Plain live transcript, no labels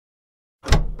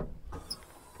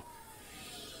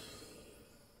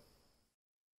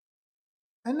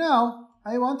And now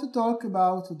I want to talk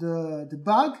about the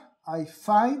bug I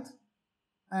find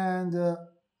and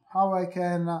how I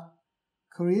can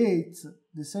create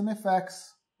the same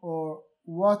effects, or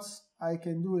what I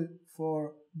can do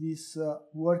for this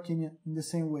working in the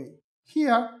same way.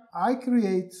 Here I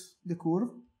create the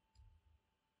curve,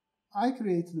 I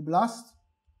create the blast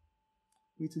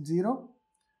with 0,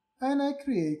 and I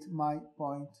create my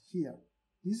point here.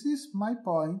 This is my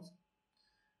point,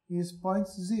 is point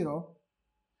 0,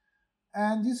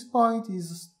 and this point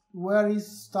is where I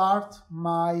start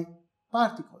my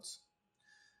particles.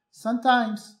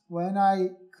 Sometimes when I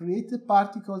create the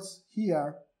particles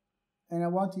here and I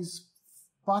want this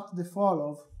path to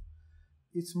follow,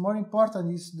 it's more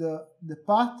important is the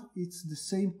path, it's the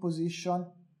same position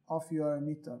of your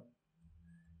emitter.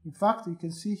 In fact, you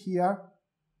can see here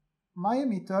my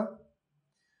emitter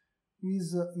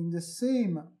is in the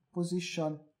same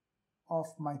position of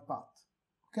my path.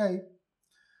 Okay?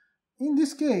 In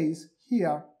this case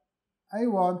here I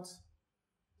want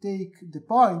take the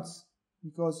points,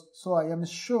 because so I am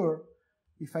sure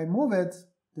if I moved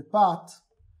the path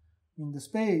in the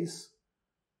space,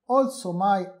 also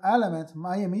my element,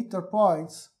 my emitter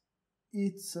points,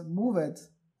 it's moved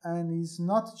and is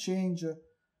not changed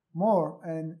more,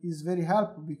 and is very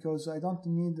helpful because I don't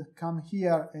need to come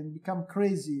here and become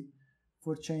crazy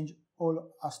for change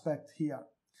all aspect here.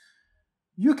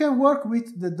 You can work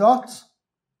with the dot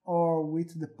or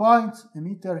with the point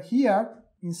emitter here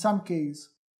in some case.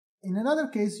 In another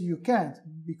case you can't,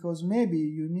 because maybe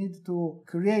you need to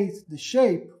create the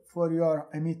shape for your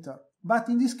emitter. But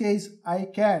in this case I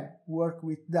can work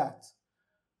with that.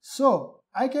 So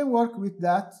I can work with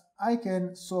that. I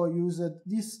can so use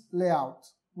this layout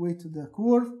with the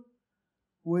curve,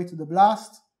 with the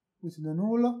blast, with the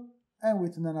null, and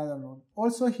with another null.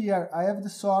 Also here I have the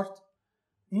sort.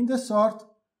 In the sort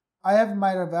I have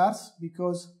my reverse,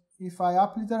 because if I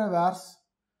apply the reverse,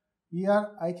 here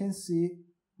I can see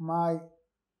my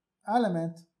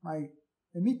element, my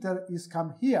emitter is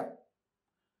come here.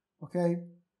 Okay?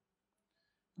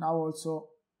 Now also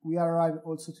we arrive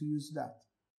also to use that.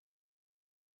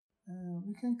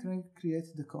 We can create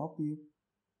the copy.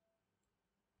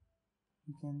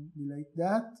 We can delete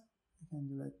that. We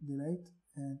can delete,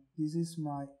 and this is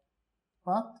my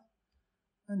path,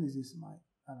 and this is my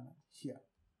element here.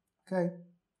 Okay?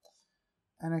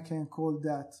 And I can call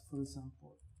that, for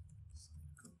example.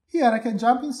 Here I can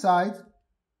jump inside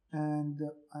and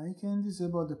I can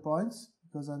disable the points,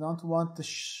 because I don't want to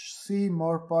see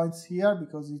more points here,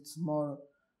 because it's more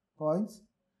points.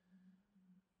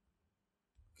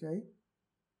 Okay.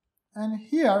 And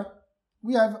here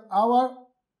we have our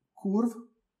curve,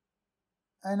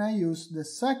 and I use the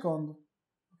second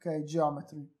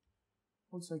geometry.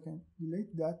 Also I can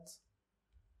delete that.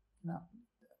 Now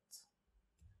that.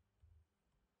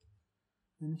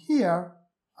 And here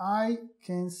I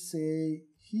can say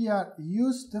here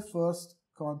use the first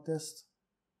contest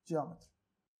geometry.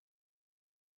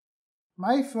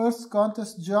 My first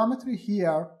contest geometry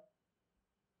here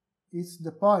is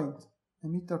the point,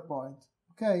 emitter point.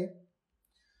 Okay?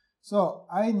 So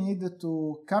I need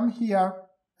to come here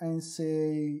and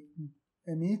say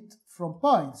emit from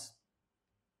points.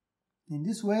 In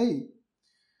this way,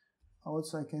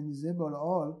 also I can disable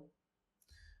all.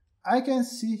 I can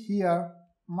see here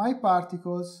my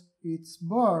particles, it's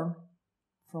born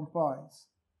from points.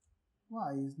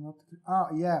 Why is not?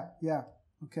 Yeah,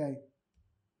 okay.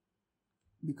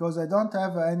 Because I don't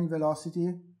have any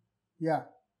velocity. Yeah,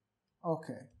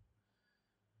 okay.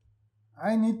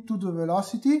 I need to do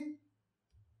velocity.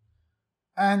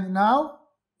 And now,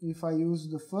 if I use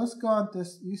the first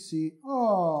contest, you see,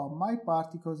 oh, my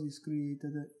particles is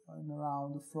created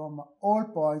around from all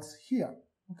points here.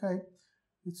 Okay,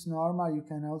 it's normal. You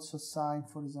can also assign,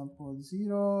 for example,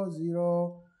 0,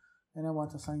 0, and I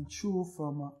want to assign 2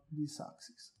 from this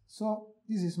axis. So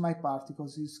this is my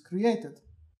particles is created.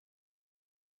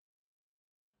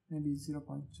 Maybe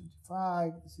 0.25,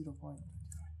 0.25.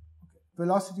 Okay.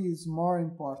 Velocity is more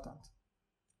important.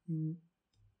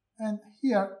 And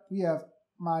here we have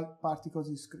my particles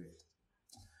is created.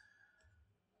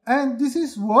 And this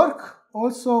is work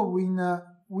also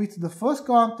with the first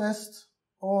contest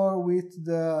or with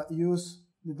the use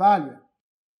the value.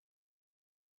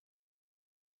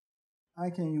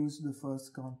 I can use the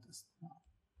first contest now.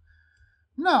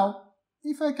 Now,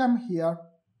 if I come here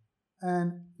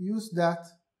and use that,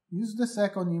 use the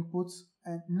second inputs,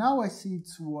 and now I see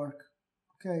its work.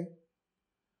 Okay,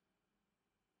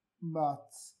 but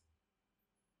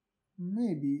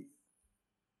maybe,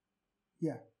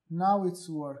 yeah, now it's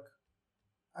work.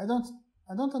 I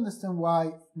don't understand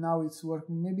why now it's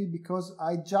working. Maybe because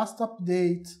I just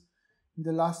update in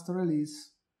the last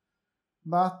release,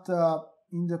 but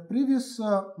in the previous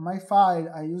my file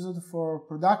I used for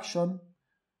production,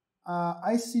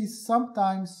 I see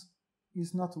sometimes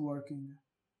it's not working.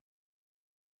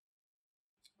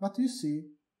 But you see,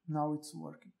 now it's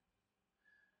working.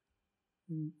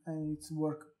 And it's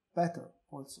work better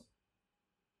also.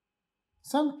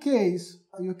 Some case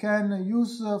you can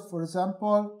use, for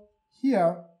example,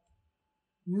 here,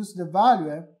 use the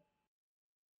value,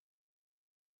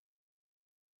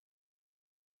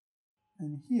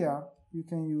 and here you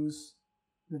can use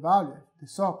the value, the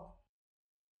SOP.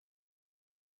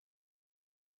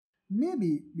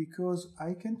 Maybe because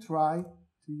I can try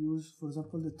to use, for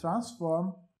example, the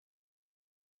transform,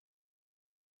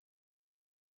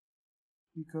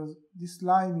 because this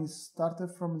line is started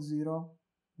from 0.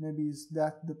 Maybe is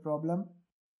that the problem.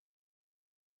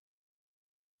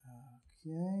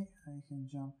 Okay, I can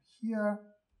jump here.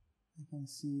 I can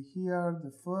see here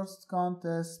the first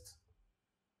contest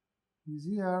is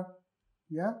here,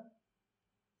 yeah,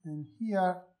 and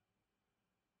here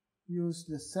use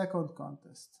the second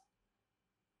contest.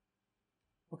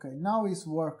 Okay, now it's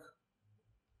work.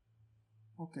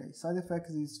 Okay, sidefx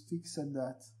is fixed at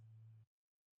that.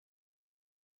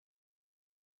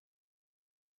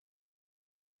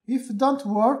 If it don't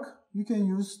work, you can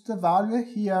use the value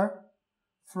here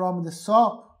from the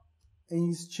SOP and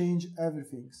it's change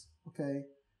everything, okay,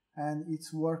 and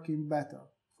it's working better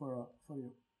for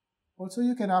you. Also,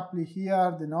 you can apply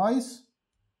here the noise.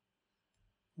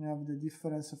 You have the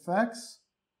difference effects.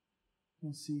 You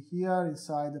can see here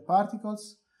inside the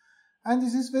particles, and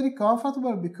this is very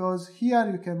comfortable because here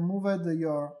you can move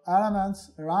your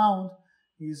elements around.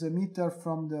 Is a meter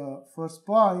from the first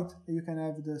point, and you can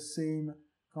have the same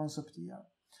concept here.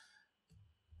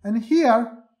 And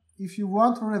here, if you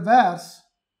want to reverse,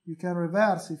 you can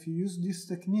reverse. If you use this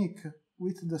technique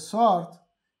with the sort,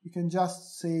 you can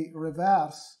just say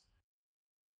reverse.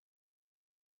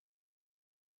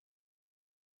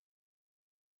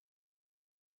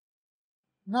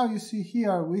 Now you see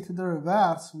here with the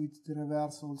reverse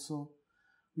also,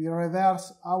 we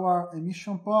reverse our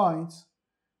emission points.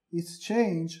 It's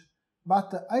changed,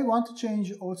 but I want to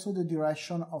change also the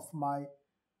direction of my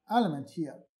element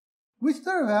here. With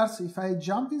the reverse, if I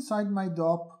jump inside my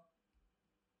DOP,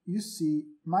 you see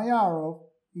my arrow,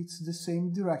 it's the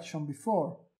same direction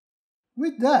before.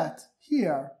 With that,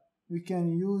 here, we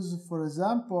can use, for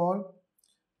example,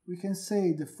 we can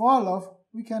say the follow,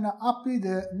 we can apply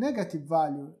the negative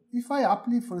value. If I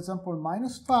apply, for example,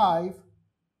 -5,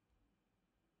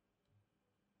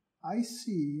 I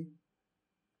see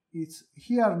it's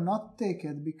here not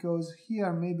taken because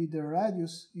here maybe the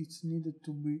radius it's needed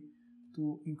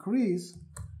to increase.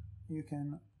 You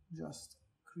can just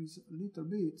increase a little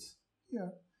bit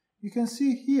here. You can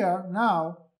see here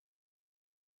now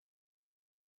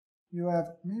you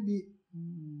have maybe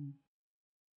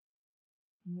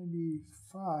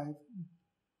 5,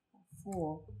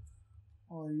 4,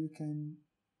 or you can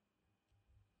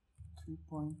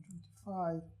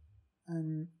 3.25,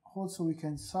 and also we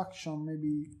can suction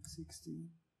maybe 60.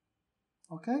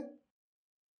 Okay,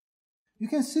 you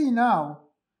can see now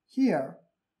here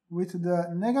with the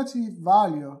negative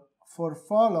value for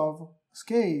follow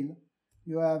scale,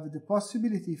 you have the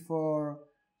possibility for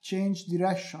change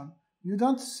direction. You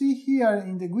don't see here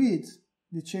in the grid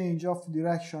the change of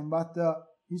direction, but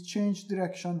it change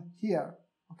direction here.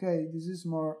 Okay, this is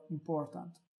more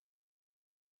important.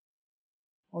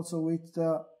 Also with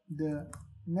the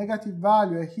negative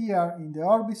value here in the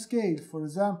orbit scale, for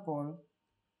example,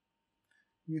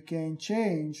 you can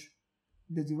change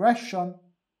the direction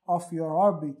of your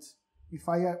orbit. If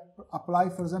I apply,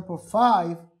 for example,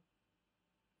 5,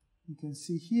 you can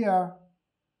see here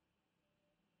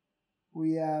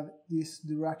we have this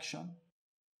direction.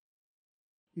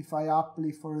 If I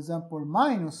apply, for example,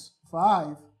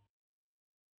 -5,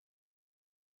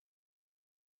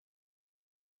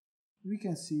 we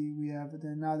can see we have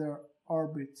another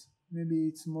orbit. Maybe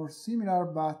it's more similar,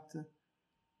 but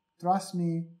trust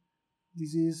me,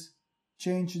 this is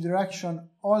change direction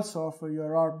also for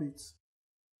your orbits.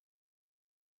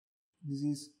 This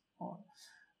is all.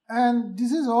 And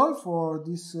this is all for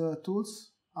these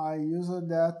tools. I use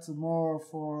that more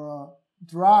for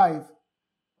drive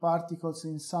particles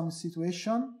in some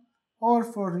situation, or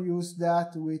for use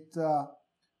that with the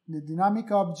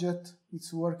dynamic object.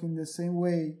 It's working the same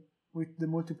way with the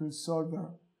multiple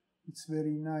solver. It's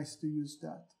very nice to use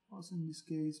that. Also in this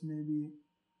case, maybe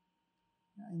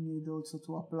I need also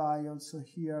to apply also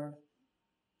here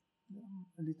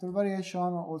a little variation.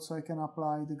 Also I can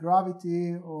apply the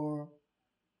gravity or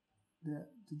the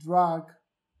drag.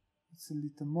 It's a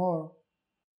little more.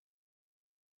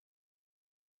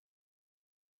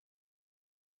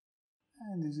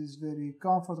 and this is very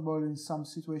comfortable in some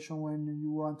situation when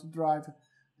you want to drive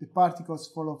the particles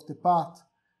follow the path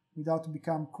without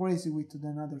become crazy with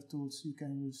the other tools. You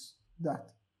can use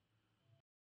that.